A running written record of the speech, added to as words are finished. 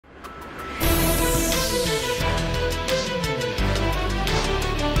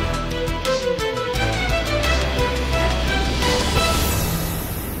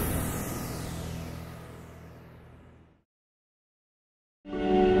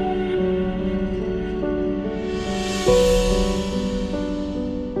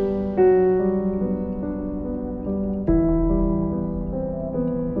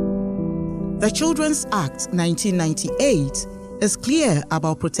The Children's Act 1998 is clear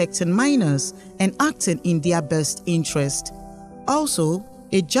about protecting minors and acting in their best interest. Also,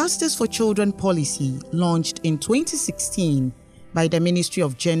 a Justice for Children policy launched in 2016 by the Ministry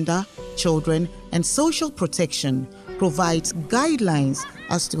of Gender, Children and Social Protection provides guidelines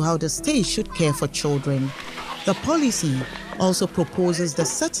as to how the state should care for children. The policy also proposes the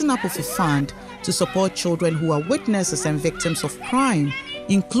setting up of a fund to support children who are witnesses and victims of crime,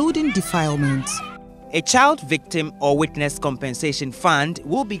 including defilement. A child victim or witness compensation fund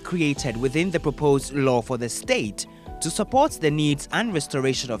will be created within the proposed law for the state to support the needs and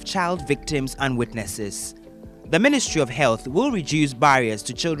restoration of child victims and witnesses. The Ministry of Health will reduce barriers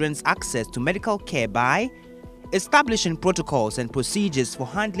to children's access to medical care by establishing protocols and procedures for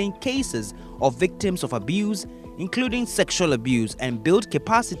handling cases of victims of abuse, including sexual abuse, and build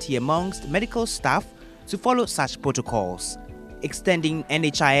capacity amongst medical staff to follow such protocols. Extending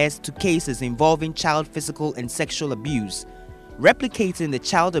NHIS to cases involving child physical and sexual abuse, replicating the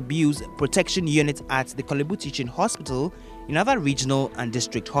Child Abuse Protection Unit at the Kolebu Teaching Hospital in other regional and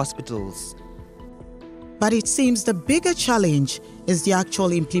district hospitals. But it seems the bigger challenge is the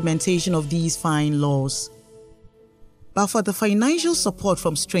actual implementation of these fine laws. But for the financial support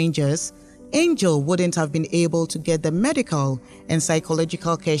from strangers, Angel wouldn't have been able to get the medical and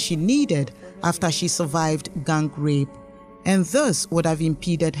psychological care she needed after she survived gang rape, and this would have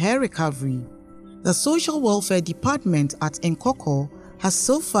impeded her recovery. The Social Welfare Department at Nkoko has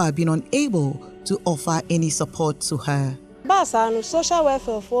so far been unable to offer any support to her. Basano social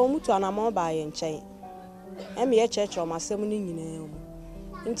welfare for mutu anamo ba ye nchen. Eme church o masem ni nyina mu.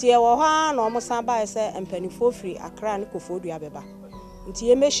 Nti e wo ha na omo san ba se empanifo free Accra ne Kofodu abeba. Nti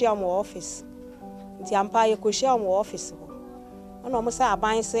ye mehia mo office. Nti ampa ye kohia mo office ho. Ona omo sa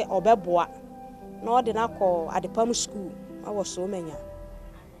aban se obeboa. Na ode na ko adepam school. Awo so menya.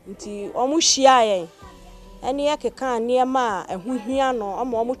 Nti omo hia ye. Ene ye keka niema ehu hia no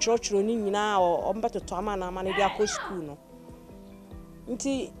omo churochuro ni nyina o mbetoto ama na ama ne dia ko school no.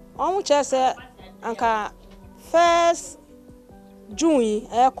 Nti omo chese anka first June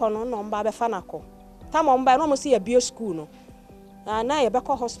ekono no mba be fa nako. Tama mba no mo se ye bio school no. Na ye be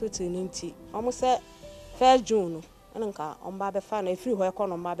ko hospital ni nti omo se first June no nka mba be fa na efiri ho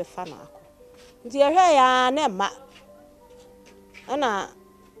ekono mba be fa nako. Nti ye hwe ya na ma ana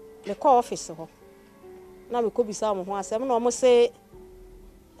le ko office ho. Na me ko bisa mo ho asem na omo se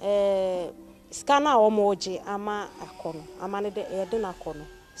scanner omo oje ama akono ama ne de ye de na akono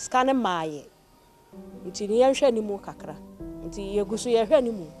scanner maaye nti ni yehwe ni mu kakra nti yegusu yehwe ni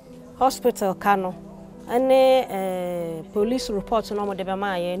mu hospital kano ane police report no mo de be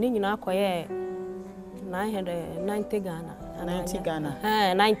maaye ni nyina akoye 990 Ghana 90 Ghana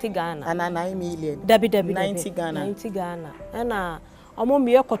 90 Ghana and 9 million dabi 90 Ghana 90 Ghana ena omo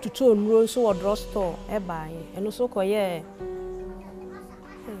me kototo onuro so wo drugstore e baaye eno so koye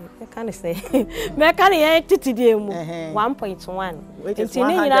can I say? Me can ye titidi emu 1.1. It's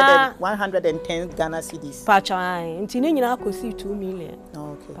 110 Ghana cedis. Pachai. Nti ni nyina akosi 2 million.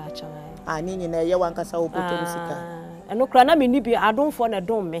 Okay. Pachai. Ni nyina ye wankasa oboto musika. Eno kra na me ni bi adonfo na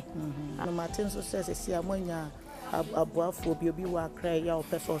don me. No Martin so says see amonya abuafo bi wa kra ya o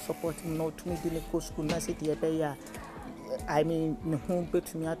person support no to me bi ko school na se de be ya. I mean me hu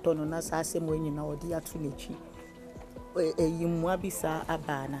betumi atono na sa asem nyina odi atu nechi. Yimwabisa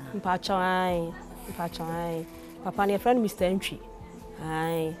abana mpachai papa ne friend Mr. Entry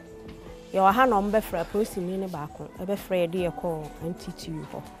ai yo ha no mbe fra police ni ne baako e be fra de e ko NTT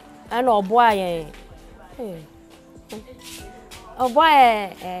ho ana oboa ye oboa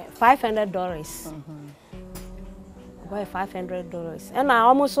 $500 oboa $500 ana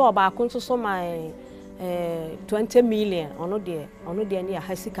almost so baako nso so my 20 million ono de ne ya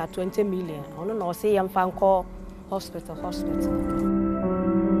hasika 20 million ono na o se yam fanko hospital.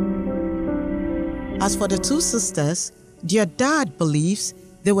 As for the two sisters, their dad believes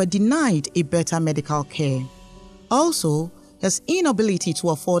they were denied a better medical care. Also, his inability to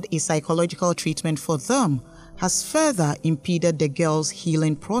afford a psychological treatment for them has further impeded the girls'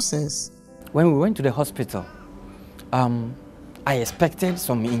 healing process. When we went to the hospital, I expected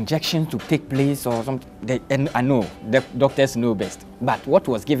some injections to take place or something, and I know the doctors know best. But what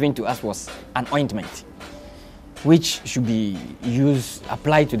was given to us was an ointment, which should be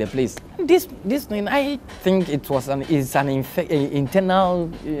applied to the place. This thing, I think it was an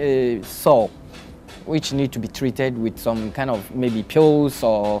internal sore, which need to be treated with some kind of maybe pills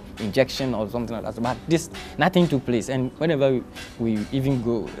or injection or something like that. But this, nothing took place. And whenever we even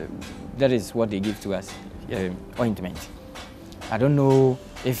go, that is what they give to us, ointment. I don't know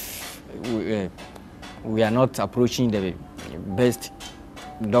if we are not approaching the best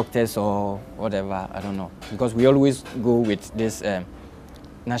doctors or whatever, I don't know. Because we always go with this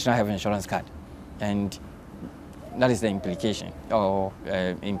National Health Insurance card. And that is the implication or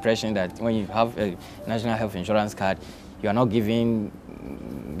impression that when you have a National Health Insurance card, you are not giving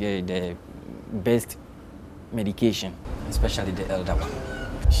the best medication, especially the elder one.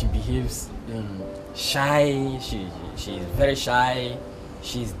 She behaves shy. She's very shy.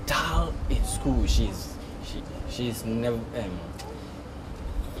 She's dull in school. She's never.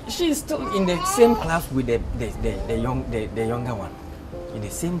 She's still in the same class with the younger one, in the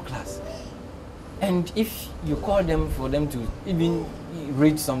same class. And if you call them for them to even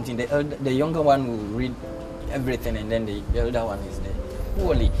read something, the younger one will read everything, and then the elder one is there.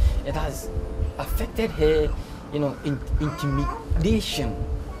 Poorly, it has affected her. You know, intimidation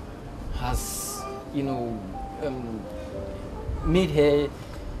has, you know, made her,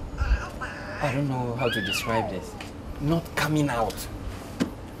 I don't know how to describe this, not coming out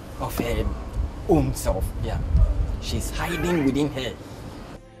of her own self. Yeah, she's hiding within her.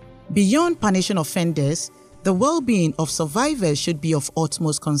 Beyond punishing offenders, the well-being of survivors should be of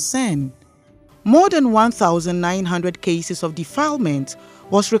utmost concern. More than 1,900 cases of defilement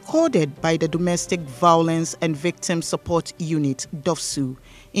was recorded by the Domestic Violence and Victim Support Unit, DOVSU,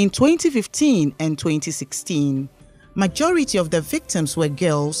 in 2015 and 2016. Majority of the victims were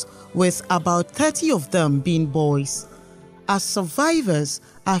girls, with about 30 of them being boys. As survivors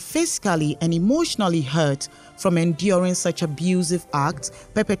are physically and emotionally hurt from enduring such abusive acts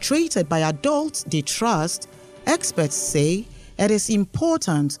perpetrated by adults they trust, experts say it is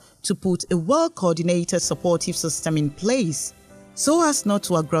important to put a well-coordinated supportive system in place so as not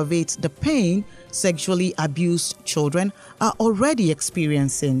to aggravate the pain sexually abused children are already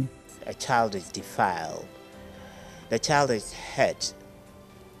experiencing. A child is defiled. The child is hurt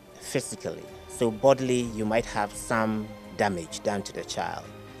physically. So bodily, you might have some damage done to the child.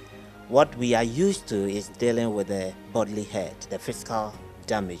 What we are used to is dealing with the bodily hurt, the physical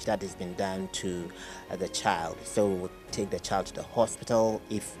damage that has been done to the child. So we would take the child to the hospital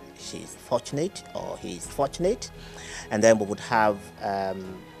if she's fortunate or he's fortunate, and then we would have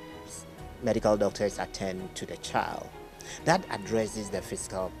medical doctors attend to the child. That addresses the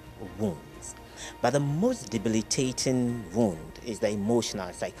physical wounds. But the most debilitating wound is the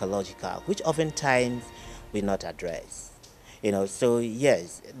emotional, psychological, which oftentimes we not address. You know, so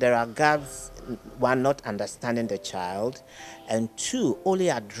yes, there are gaps. One, not understanding the child, and two, only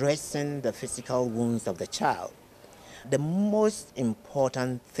addressing the physical wounds of the child. The most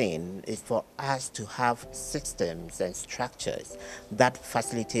important thing is for us to have systems and structures that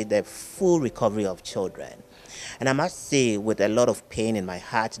facilitate the full recovery of children. And I must say, with a lot of pain in my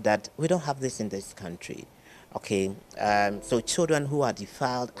heart, that we don't have this in this country. Okay, so children who are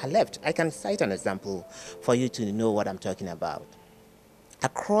defiled are left. I can cite an example for you to know what I'm talking about.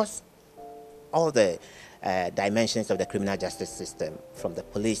 Across all the dimensions of the criminal justice system, from the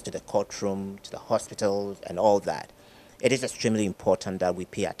police to the courtroom to the hospitals and all that, it is extremely important that we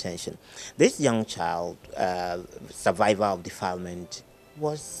pay attention. This young child, survivor of defilement,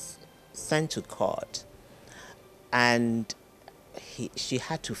 was sent to court, and she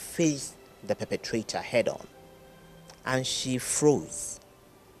had to face the perpetrator head on. And she froze.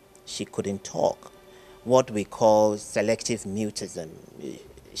 She couldn't talk. What we call selective mutism.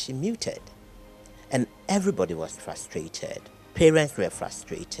 She muted. And everybody was frustrated. Parents were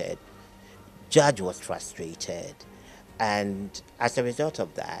frustrated. Judge was frustrated. And as a result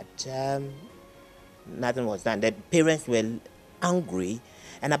of that, nothing was done. The parents were angry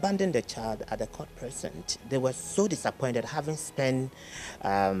and abandoned the child at the court present. They were so disappointed, having spent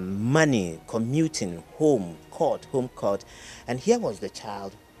money commuting home court, and here was the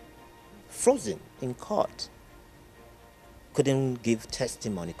child frozen in court. Couldn't give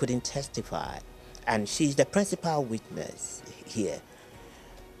testimony, couldn't testify, and she's the principal witness here.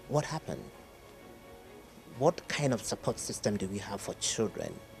 What happened? What kind of support system do we have for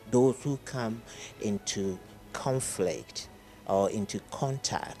children, those who come into conflict or into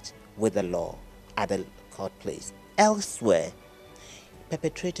contact with the law at the court place? Elsewhere,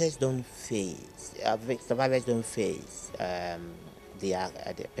 perpetrators don't face, survivors don't face the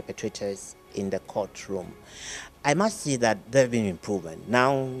perpetrators in the courtroom. I must say that there have been improvement.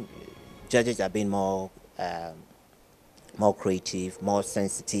 Now, judges are being more creative, more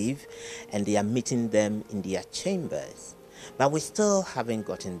sensitive, and they are meeting them in their chambers. But we still haven't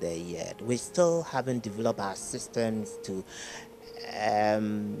gotten there yet. We still haven't developed our systems to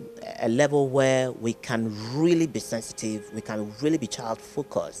a level where we can really be sensitive, we can really be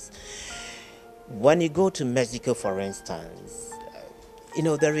child-focused. When you go to Mexico, for instance, you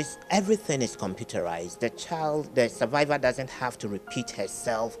know, everything is computerized. The survivor doesn't have to repeat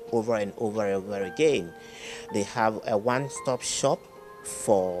herself over and over and over again. They have a one-stop shop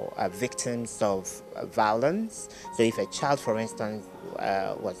for victims of violence. So if a child, for instance,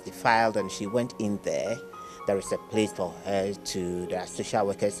 was defiled and she went in there, there is a place for her there are social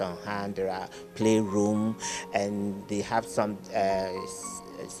workers on hand, there are playroom, and they have some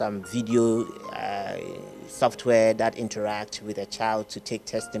video software that interact with a child to take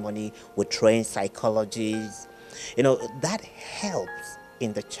testimony with trained psychologists. You know, that helps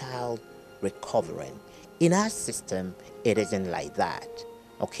in the child recovering. In our system, it isn't like that.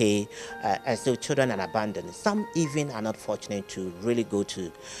 Okay, and so children are abandoned. Some even are not fortunate to really go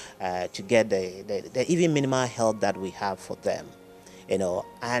to get the even minimal help that we have for them, you know,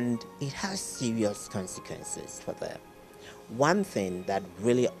 and it has serious consequences for them. One thing that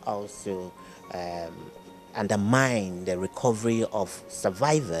really also undermine the recovery of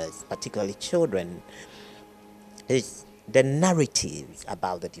survivors, particularly children, is the narratives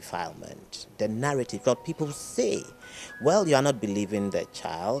about the defilement. The narrative, what people say. Well, you are not believing the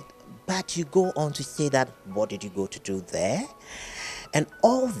child, but you go on to say that, what did you go to do there? And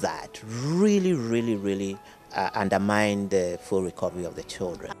all that really undermine the full recovery of the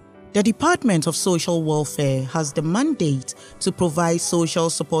children. The Department of Social Welfare has the mandate to provide social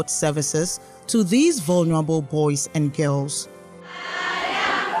support services to these vulnerable boys and girls.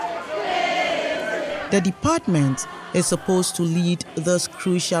 The department is supposed to lead this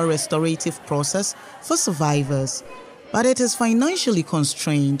crucial restorative process for survivors, but it is financially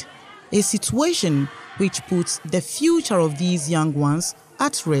constrained, a situation which puts the future of these young ones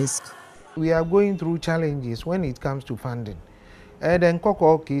at risk. We are going through challenges when it comes to funding. The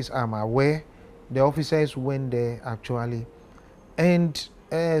Nkoko case, I'm aware, the officers went there actually, and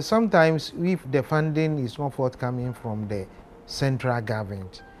sometimes if the funding is not forthcoming from the central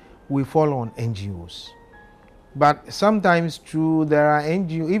government, we fall on NGOs. But sometimes too, there are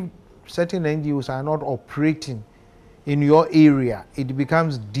NGOs, if certain NGOs are not operating in your area, it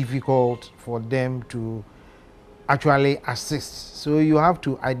becomes difficult for them to actually assist. So you have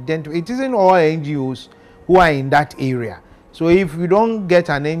to identify, it isn't all NGOs who are in that area. So if you don't get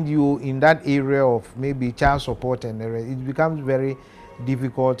an NGO in that area of maybe child support and the rest, it becomes very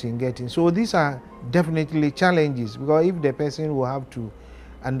difficult in getting. So these are definitely challenges, because if the person will have to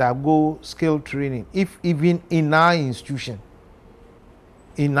undergo skill training, if even in our institution,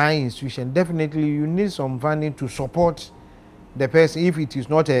 definitely you need some funding to support the person. If it is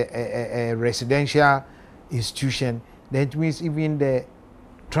not a residential institution, then it means even the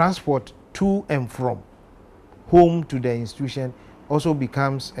transport to and from home to the institution also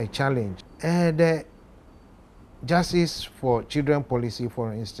becomes a challenge. The Justice for Children policy,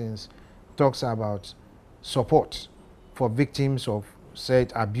 for instance, talks about support for victims of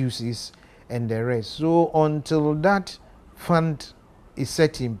such abuses and the rest. So until that fund is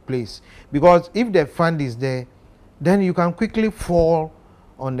set in place, because if the fund is there, then you can quickly fall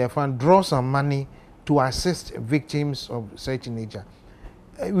on the fund, draw some money to assist victims of such nature.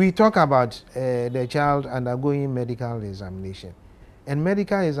 We talk about the child undergoing medical examination. And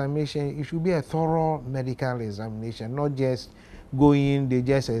medical examination, it should be a thorough medical examination, not just going, they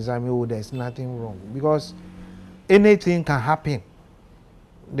just examine, oh, there's nothing wrong. Because anything can happen.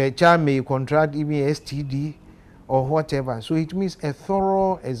 The child may contract even STD or whatever. So it means a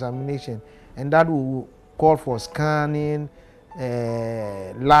thorough examination. And that will call for scanning,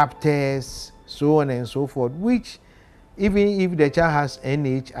 lab tests, so on and so forth, which even if the child has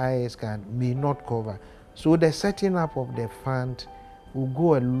NHIS scan, may not cover. So the setting up of the fund will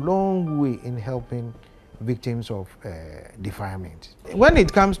go a long way in helping victims of defilement. When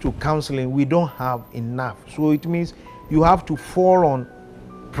it comes to counseling, we don't have enough. So it means you have to fall on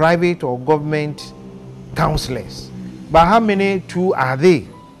private or government counselors. But how many too are they?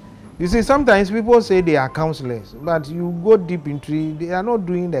 You see, sometimes people say they are counselors, but you go deep into it, they are not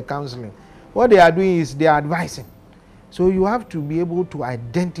doing the counseling. What they are doing is they are advising. So you have to be able to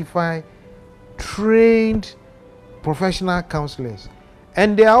identify trained professional counselors.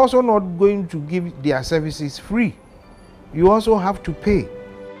 And they are also not going to give their services free. You also have to pay.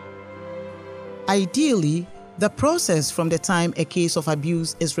 Ideally, the process from the time a case of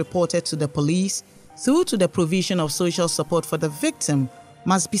abuse is reported to the police through to the provision of social support for the victim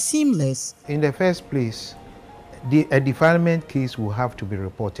must be seamless. In the first place, a defilement case will have to be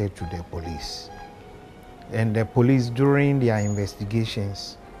reported to the police. And the police, during their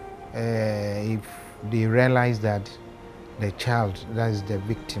investigations, if they realize that the child, that is the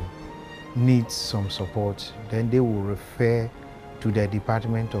victim, needs some support, then they will refer to the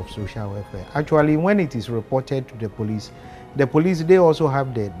Department of Social Welfare. Actually, when it is reported to the police, they also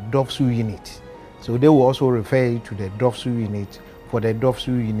have the DOFSU unit. So they will also refer it to the DOFSU unit for the DOFSU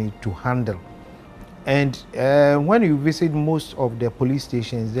unit to handle. And when you visit most of the police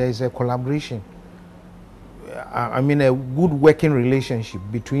stations, there is a collaboration. I mean, a good working relationship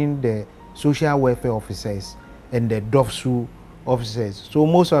between the social welfare officers and the DOFSU officers. So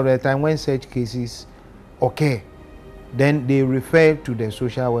most of the time when such cases occur, then they refer to the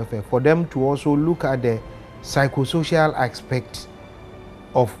social welfare for them to also look at the psychosocial aspect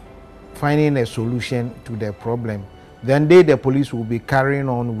of finding a solution to the problem. Then the police will be carrying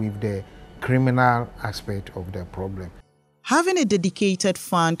on with the criminal aspect of the problem. Having a dedicated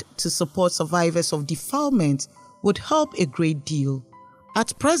fund to support survivors of defilement would help a great deal.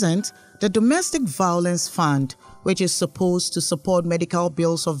 At present, the Domestic Violence Fund, which is supposed to support medical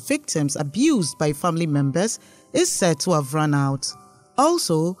bills of victims abused by family members, is said to have run out.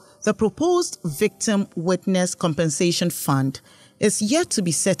 Also, the proposed Victim Witness Compensation Fund is yet to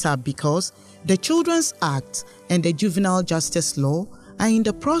be set up because the Children's Act and the Juvenile Justice Law are in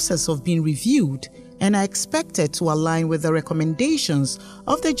the process of being reviewed and are expected to align with the recommendations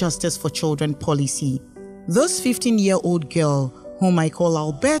of the Justice for Children policy. This 15-year-old girl, whom I call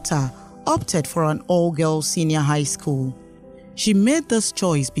Alberta, opted for an all-girls senior high school. She made this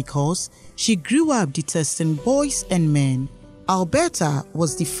choice because she grew up detesting boys and men. Alberta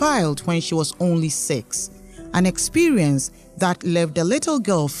was defiled when she was only 6, an experience that left the little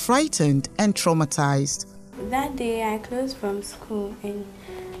girl frightened and traumatized. That day I closed from school and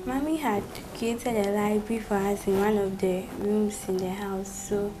Mommy had created a library for us in one of the rooms in the house.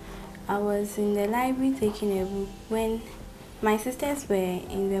 So I was in the library taking a book when my sisters were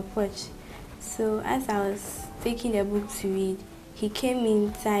in the porch. So as I was taking the book to read, he came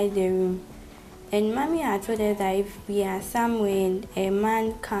inside the room. And Mommy had told us that if we are somewhere and a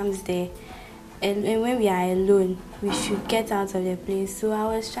man comes there, and when we are alone, we should get out of the place. So I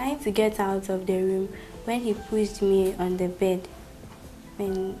was trying to get out of the room when he pushed me on the bed.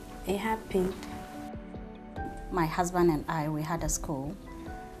 When it happened. My husband and I, we had a school.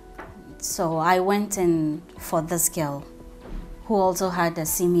 So I went in for this girl who also had a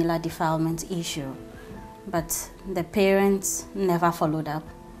similar defilement issue. But the parents never followed up.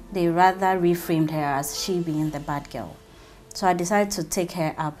 They rather reframed her as she being the bad girl. So I decided to take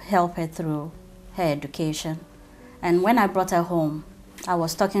her up, help her through her education. And when I brought her home, I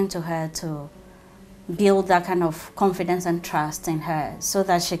was talking to her to build that kind of confidence and trust in her so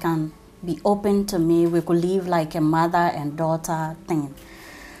that she can be open to me. We could live like a mother and daughter thing.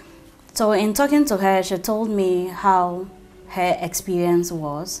 So in talking to her, she told me how her experience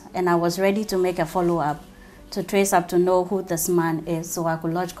was, and I was ready to make a follow-up to trace up to know who this man is so I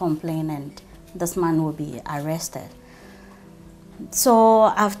could lodge complaint and this man will be arrested. So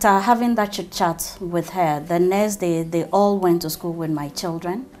after having that chit chat with her, the next day they all went to school with my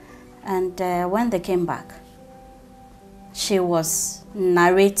children. And when they came back, she was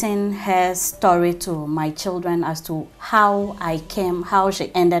narrating her story to my children as to how how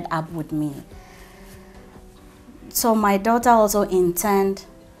she ended up with me. So my daughter also in turn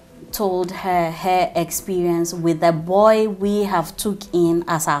told her experience with the boy we have took in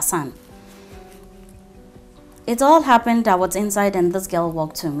as our son. It all happened, I was inside and this girl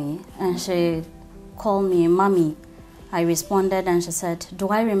walked to me and she called me, Mommy. I responded and she said, do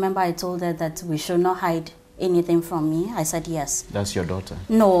I remember I told her that we should not hide anything from me? I said, yes. That's your daughter?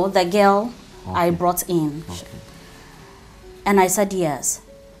 No, the girl I brought in. Okay. And I said, yes.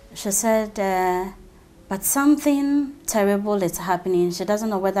 She said, but something terrible is happening. She doesn't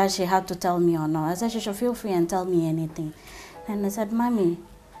know whether she had to tell me or not. I said, she should feel free and tell me anything. And I said, Mommy,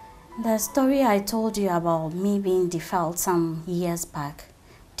 the story I told you about me being defiled some years back,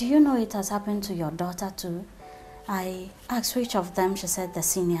 do you know it has happened to your daughter too? I asked which of them. She said the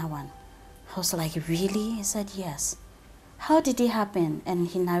senior one. I was like, really? He said, yes. How did it happen? And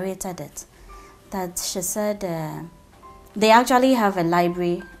he narrated it. That she said, they actually have a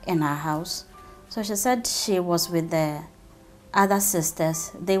library in our house. So she said she was with the other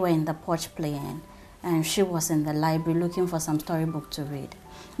sisters. They were in the porch playing. And she was in the library looking for some storybook to read.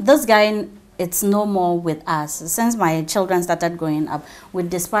 This guy, it's no more with us. Since my children started growing up, we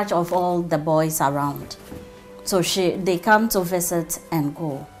dispatch of all the boys around. So they come to visit and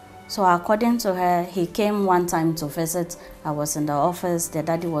go. So according to her, he came one time to visit. I was in the office. The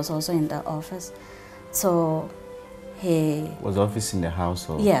daddy was also in the office. So he... Was the office in the house?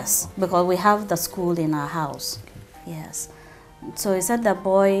 Or? Yes, because we have the school in our house. Okay. Yes. So he said the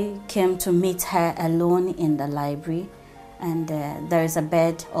boy came to meet her alone in the library. and there is a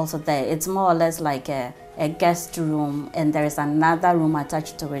bed also there. It's more or less like a guest room, and there is another room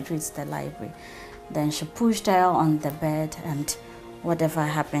attached to it, which is the library. Then she pushed her on the bed, and whatever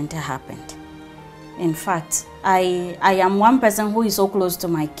happened, happened. In fact, I am one person who is so close to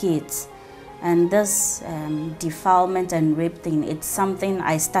my kids, and this defilement and rape thing, it's something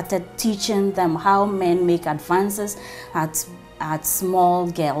I started teaching them, how men make advances at small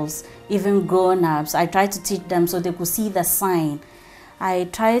girls, even grown-ups. I tried to teach them so they could see the sign. I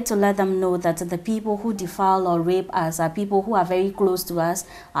tried to let them know that the people who defile or rape us are people who are very close to us,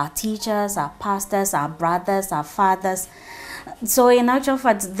 our teachers, our pastors, our brothers, our fathers. So in actual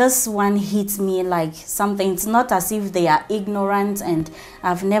fact, this one hits me like something. It's not as if they are ignorant, and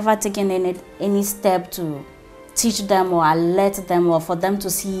I've never taken any step to teach them or alert them or for them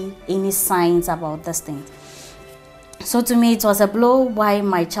to see any signs about this thing. So to me, it was a blow why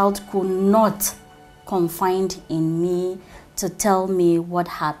my child could not confide in me to tell me what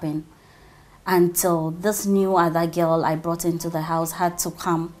happened, until this new other girl I brought into the house had to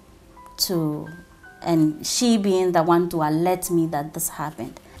come to, and she being the one to alert me that this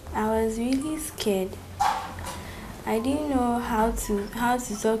happened. I was really scared. I didn't know how to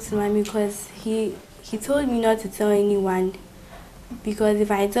talk to mommy, because he told me not to tell anyone, because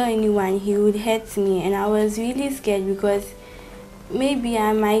if I tell anyone he would hurt me, and I was really scared because maybe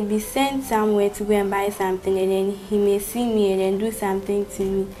I might be sent somewhere to go and buy something, and then he may see me and then do something to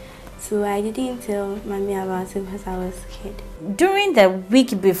me. So I didn't tell mommy about it because I was scared. During the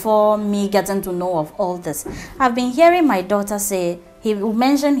week before me getting to know of all this, I've been hearing my daughter say, he will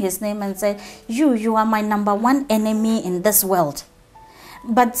mention his name and say, you are my #1 enemy in this world.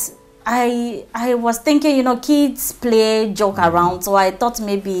 But I was thinking, kids play, joke around, so I thought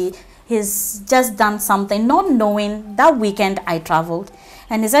maybe he's just done something, not knowing that weekend I traveled,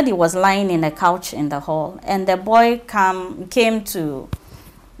 and he said he was lying in a couch in the hall, and the boy came to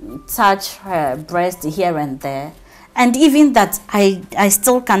touch her breast here and there. And even that, I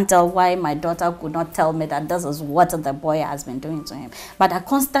still can't tell why my daughter could not tell me that this is what the boy has been doing to him. But I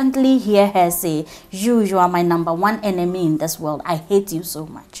constantly hear her say, you are my #1 enemy in this world. I hate you so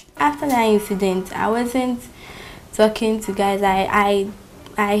much. After that incident, I wasn't talking to guys.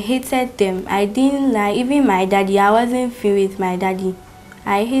 I hated them. I didn't like, even my daddy, I wasn't free with my daddy.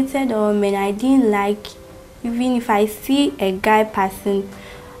 I hated all men. I didn't like, even if I see a guy passing,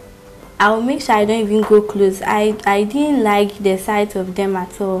 I'll make sure I don't even go close. I didn't like the sight of them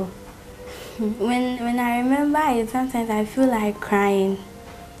at all. When I remember it, sometimes I feel like crying.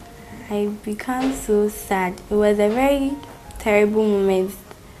 I become so sad. It was a very terrible moment.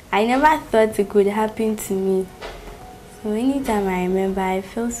 I never thought it could happen to me. So anytime I remember, I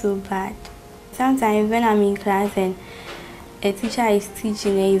feel so bad. Sometimes when I'm in class and a teacher is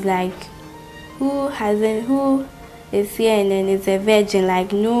teaching, and he's like, who is here and then is a virgin,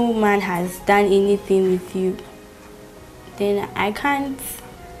 like no man has done anything with you, then I can't,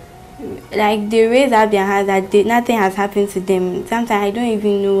 like they raise up their hands that nothing has happened to them. Sometimes I don't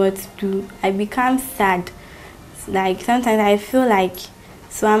even know what to do. I become sad. Like sometimes I feel like,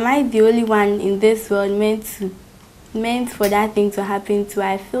 so am I the only one in this world meant for that thing to happen to?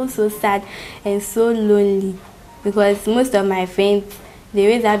 I feel so sad and so lonely, because most of my friends, they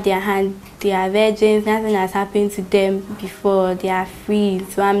raise up their hand, they are virgins, nothing has happened to them before, they are free,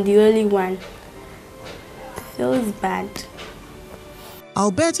 so I'm the only one. It feels bad.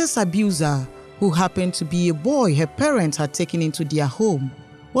 Alberta's abuser, who happened to be a boy her parents had taken into their home,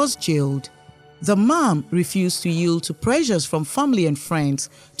 was jailed. The mom refused to yield to pressures from family and friends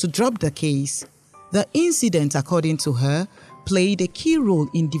to drop the case. The incident, according to her, played a key role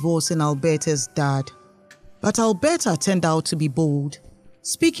in divorcing Alberta's dad. But Alberta turned out to be bold,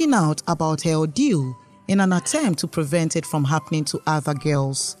 speaking out about her ordeal in an attempt to prevent it from happening to other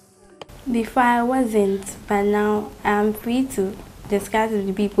girls. Before I wasn't, but now I'm free to discuss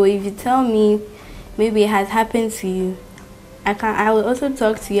with people. If you tell me maybe it has happened to you, I will also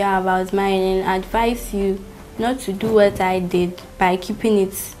talk to you about mine and advise you not to do what I did by keeping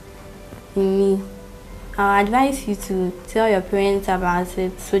it in me. I'll advise you to tell your parents about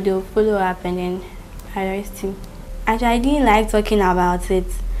it so they'll follow up and then arrest you. Actually, I didn't like talking about it.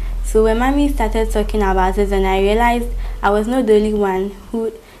 So when mommy started talking about it, and I realized I was not the only one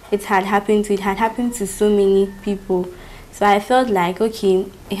who it had happened to. It had happened to so many people. So I felt like, okay,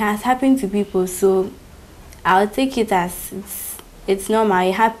 it has happened to people, so I'll take it as it's normal,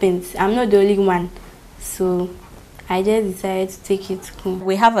 it happens. I'm not the only one. So I just decided to take it to school.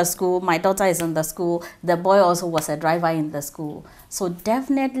 We have a school, my daughter is in the school, the boy also was a driver in the school. So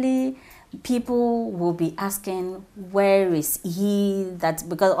definitely people will be asking, where is he? That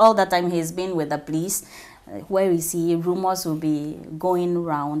because all the time he's been with the police, where you see rumors will be going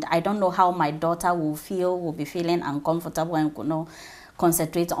around. I don't know how my daughter will be feeling uncomfortable and could not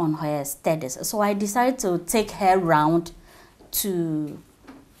concentrate on her studies. So I decided to take her round to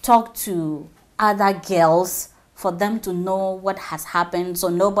talk to other girls for them to know what has happened, so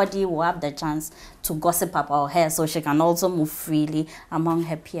nobody will have the chance to gossip about her, so she can also move freely among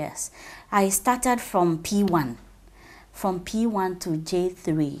her peers. I started from P1 to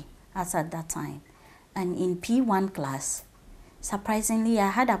J3 as at that time. And in P1 class, surprisingly, I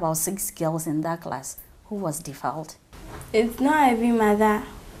had about 6 girls in that class who was defiled. It's not every mother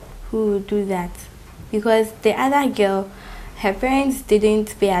who would do that, because the other girl, her parents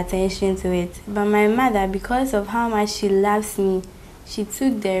didn't pay attention to it. But my mother, because of how much she loves me, she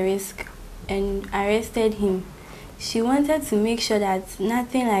took the risk and arrested him. She wanted to make sure that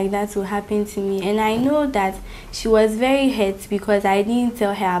nothing like that will happen to me. And I know that she was very hurt because I didn't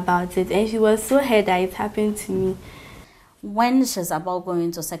tell her about it. And she was so hurt that it happened to me. When she's about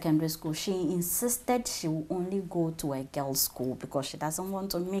going to secondary school, she insisted she will only go to a girls' school because she doesn't want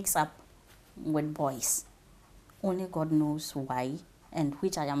to mix up with boys. Only God knows why, and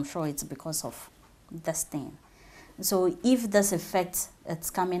which I am sure it's because of this thing. So if this effect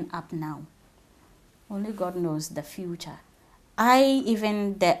it's coming up now, only God knows the future.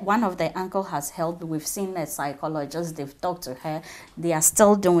 One of the uncle has helped. We've seen a psychologist, they've talked to her. They are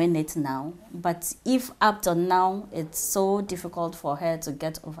still doing it now. But if up to now it's so difficult for her to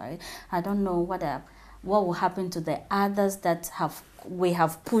get over it, I don't know what will happen to the others that we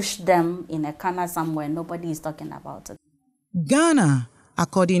have pushed them in a corner somewhere. Nobody is talking about it. Ghana,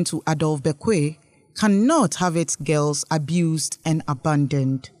 according to Adolphe Bekwe, cannot have its girls abused and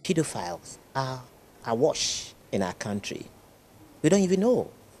abandoned. Pedophiles are awash in our country. We don't even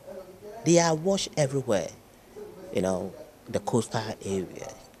know. They are awash everywhere. You know, the coastal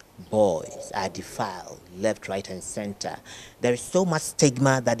areas. Boys are defiled left, right, and center. There is so much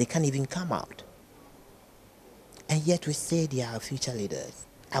stigma that they can't even come out. And yet we say they are our future leaders.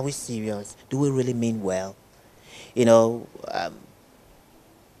 Are we serious? Do we really mean well? You know,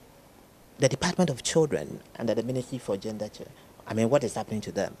 the Department of Children under the Ministry for Gender, what is happening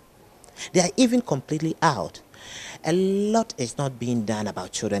to them? They are even completely out. A lot is not being done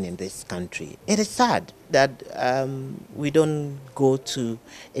about children in this country. It is sad that we don't go to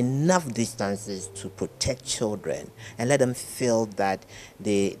enough distances to protect children and let them feel that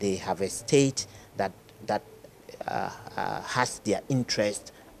they have a state that has their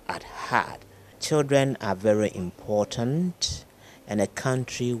interest at heart. Children are very important, and a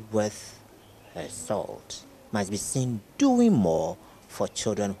country with a salt must be seen doing more for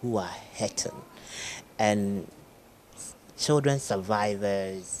children who are hurting. And children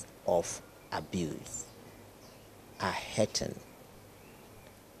survivors of abuse are hurting.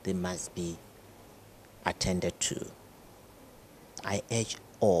 They must be attended to. I urge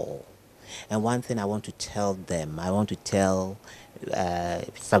all. And one thing I want to tell them, I want to tell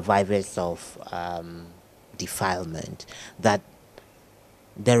survivors of defilement, that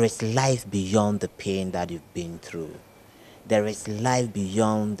there is life beyond the pain that you've been through. There is life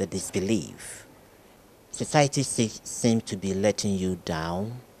beyond the disbelief. Society seems to be letting you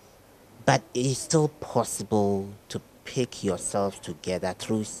down, but it is still possible to pick yourselves together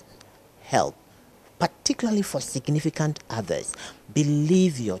through help, particularly for significant others.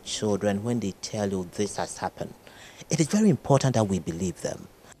 Believe your children when they tell you this has happened. It is very important that we believe them.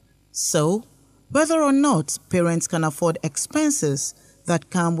 So, whether or not parents can afford expenses that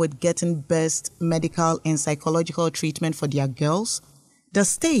come with getting best medical and psychological treatment for their girls, the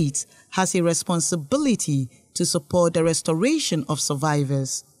state has a responsibility to support the restoration of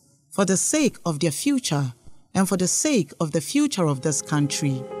survivors for the sake of their future and for the sake of the future of this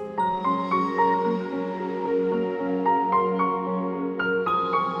country.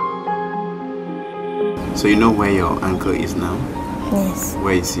 So you know where your uncle is now? Yes.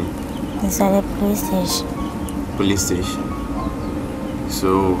 Where is he? He's at the police station. Police station.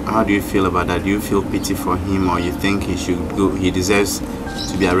 So how do you feel about that? Do you feel pity for him, or you think he should go? He deserves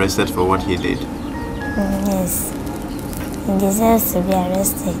to be arrested for what he did? Yes. He deserves to be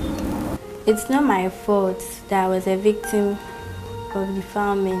arrested. It's not my fault that I was a victim of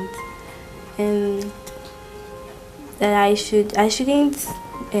defilement, and that I shouldn't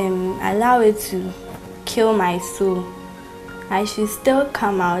allow it to kill my soul. I should still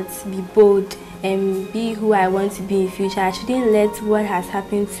come out, be bold, and be who I want to be in future. I shouldn't let what has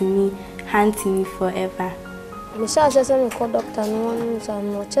happened to me haunt me forever. I said I call doctor no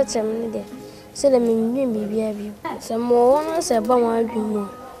one no church there. Said I'm in baby. Some more one say ba wan adwum.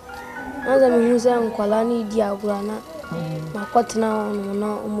 As I'm who say nkwala ni di agura na. Ma kwatena on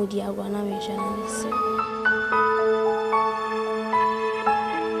no omudi agura na me hwe na.